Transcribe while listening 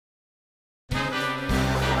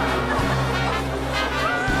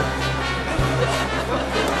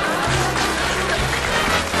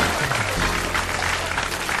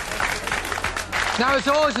Now, it's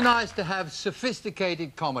always nice to have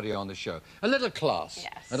sophisticated comedy on the show. A little class,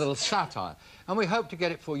 yes. A little satire, and we hope to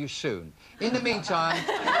get it for you soon. In the meantime,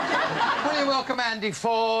 will you welcome Andy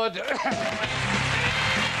Ford?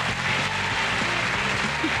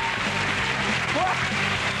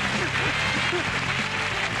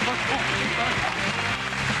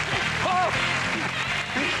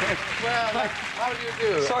 Well, how do you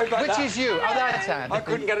do? Sorry about that. Which is you? Oh, that's Andy. I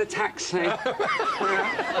couldn't get a taxi. Here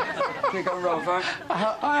you go, Rover. It'd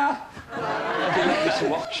be lovely to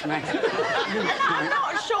watch me. I'm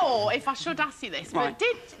not sure if I should ask you this, Right.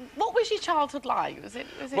 but what was your childhood like? Was it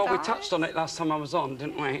Well, we nice? touched on it last time I was on,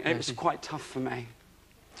 didn't we? It was quite tough for me.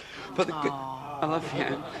 But the good... I love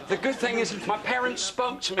you. The good thing is my parents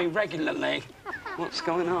spoke to me regularly. What's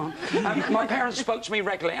going on? My parents spoke to me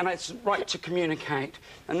regularly, and it's right to communicate.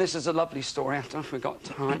 And this is a lovely story. I don't know if we've got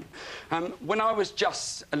time. When I was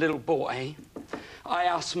just a little boy, I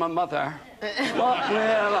asked my mother, what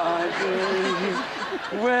will I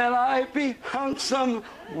do? Will I be handsome?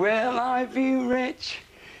 Will I be rich?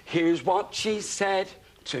 Here's what she said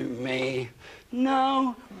to me.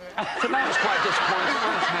 No. So that was quite disappointing,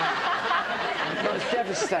 wasn't it? That was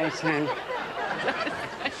devastating.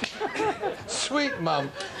 Sweet mum.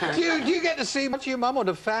 Do you get to see much of your mum or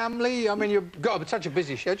the family? I mean, you've got such a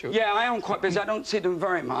busy schedule. Yeah, I am quite busy. I don't see them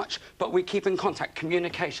very much, but we keep in contact.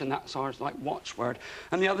 Communication, that's our, like, watchword.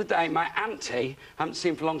 And the other day, my auntie, I haven't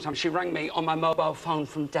seen for a long time, she rang me on my mobile phone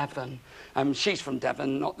from Devon. She's from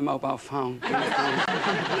Devon, not the mobile phone.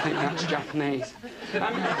 I think that's Japanese. She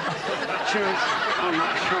was... I'm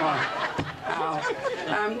not sure.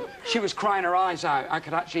 She was crying her eyes out. I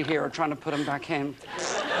could actually hear her trying to put them back in.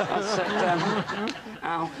 I said,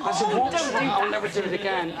 ow. I said, what's wrong? I'll never do it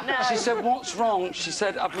again. No. She said, what's wrong? She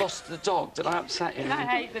said, I've lost the dog. Did I upset you? I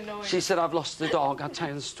hate the noise. She said, I've lost the dog. I'll tell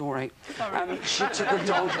you the story. She took her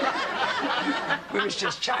dog... We was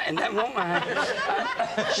just chatting then, weren't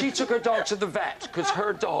we? She took her dog to the vet because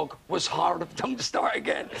her dog was hard of... Don't start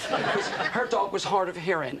again. Her dog was hard of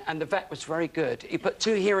hearing, and the vet was very good. He put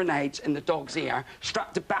 2 hearing aids in the dog's ear,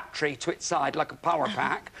 strapped a battery to its side like a power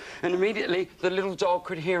pack, and immediately the little dog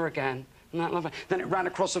could hear again. Isn't that lovely? Then it ran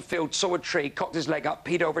across a field, saw a tree, cocked his leg up,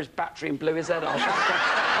 peed over his battery and blew his head off.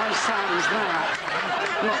 How sad is that?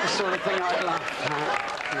 Not the sort of thing I'd laugh at.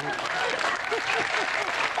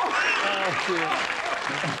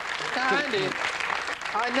 Now, Andy,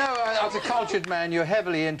 I know as a cultured man you're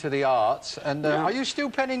heavily into the arts, and are you still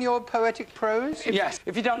penning your poetic prose? Yes.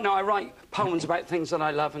 If you don't know, I write poems about things that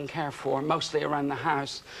I love and care for, mostly around the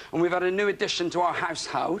house. And we've had a new addition to our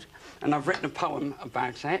household, and I've written a poem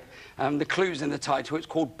about it. The clue's in the title. It's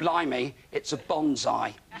called Blimey, It's a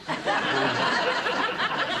Bonsai.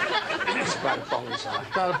 It's about a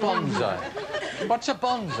bonsai. About a bonsai. What's a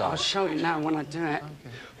bonsai? I'll show you now when I do it. Okay.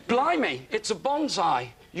 Blimey, it's a bonsai.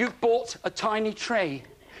 You've bought a tiny tree.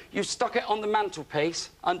 You stuck it on the mantelpiece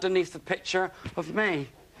underneath the picture of me.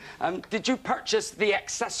 Did you purchase the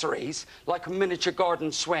accessories, like a miniature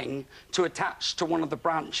garden swing, to attach to one of the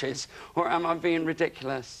branches, or am I being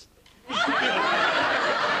ridiculous?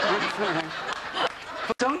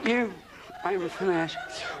 But don't you... I'm finished.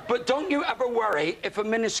 But don't you ever worry if a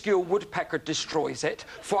minuscule woodpecker destroys it,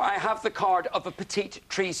 for I have the card of a petite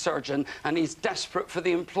tree surgeon, and he's desperate for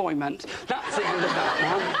the employment. That's the end of that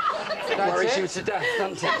one. It worries you to death,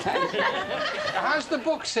 doesn't it, Ken? How's the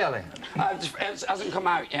book selling? It hasn't come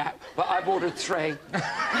out yet, but I've ordered 3.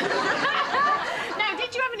 Now,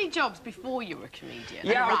 did you have any jobs before you were a comedian?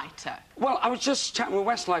 Yeah, and a writer? Well, I was just chatting with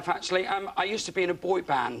Westlife, actually. I used to be in a boy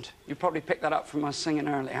band. You probably picked that up from my singing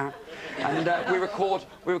earlier. And we were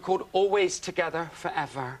called Always Together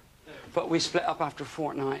Forever, but we split up after a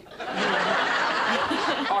fortnight.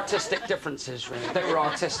 Artistic differences, really. They were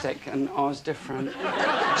artistic and I was different.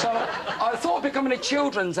 So I thought of becoming a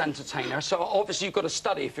children's entertainer, so obviously you've got to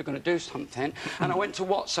study if you're going to do something. And I went to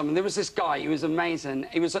watch some, and there was this guy, he was amazing.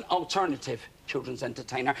 He was an alternative children's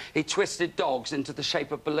entertainer. He twisted dogs into the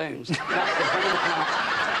shape of balloons. That's different.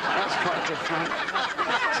 That's quite different.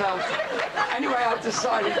 So, anyway, I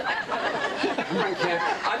decided... Thank you.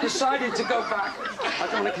 I decided to go back... I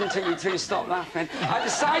don't want to continue till you stop laughing. I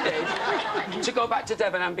decided to go back to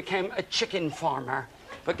Devon and became a chicken farmer.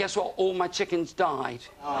 But guess what? All my chickens died.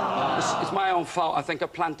 It's my own fault. I think I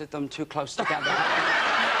planted them too close together.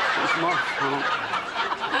 It's my fault.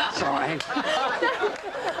 Sorry.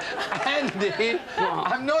 Andy,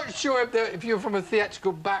 I'm not sure if you're from a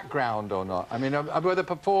theatrical background or not. I mean, were there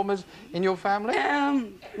performers in your family?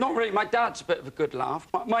 Not really. My dad's a bit of a good laugh.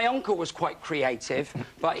 My uncle was quite creative,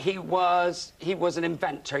 but he was an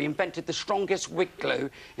inventor. He invented the strongest wig glue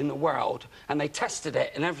in the world, and they tested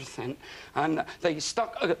it and everything. And they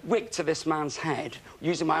stuck a wig to this man's head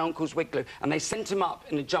using my uncle's wig glue, and they sent him up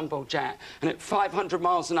in a jumbo jet. And at 500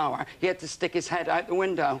 miles an hour, he had to stick his head out the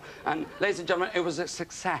window. And, ladies and gentlemen, it was a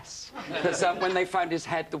success. Because when they found his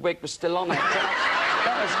head, the wig was still on it. So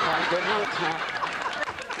that was quite good, wasn't it?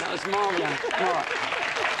 That was marvellous.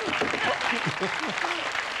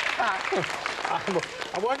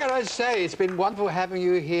 What can I say? It's been wonderful having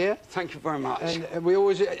you here. Thank you very much. And we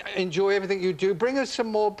always enjoy everything you do. Bring us some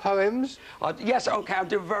more poems. Yes, OK, I'll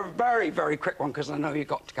do a very, very quick one, because I know you've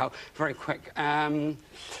got to go very quick. I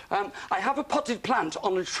have a potted plant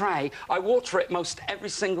on a tray. I water it most every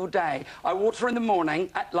single day. I water in the morning,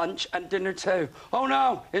 at lunch and dinner too. Oh,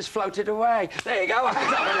 no, it's floated away. There you go.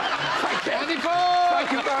 Thank you. Wonderful.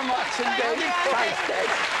 Thank you very much indeed. Thanks, Des.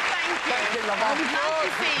 Thank you. Nice to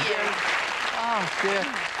see you. Oh, dear.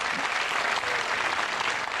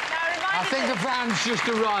 I think the van's just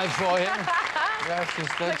arrived for him. Yes,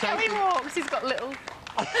 look how he walks. He's got little...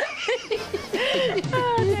 Oh,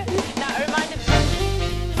 no, a reminder...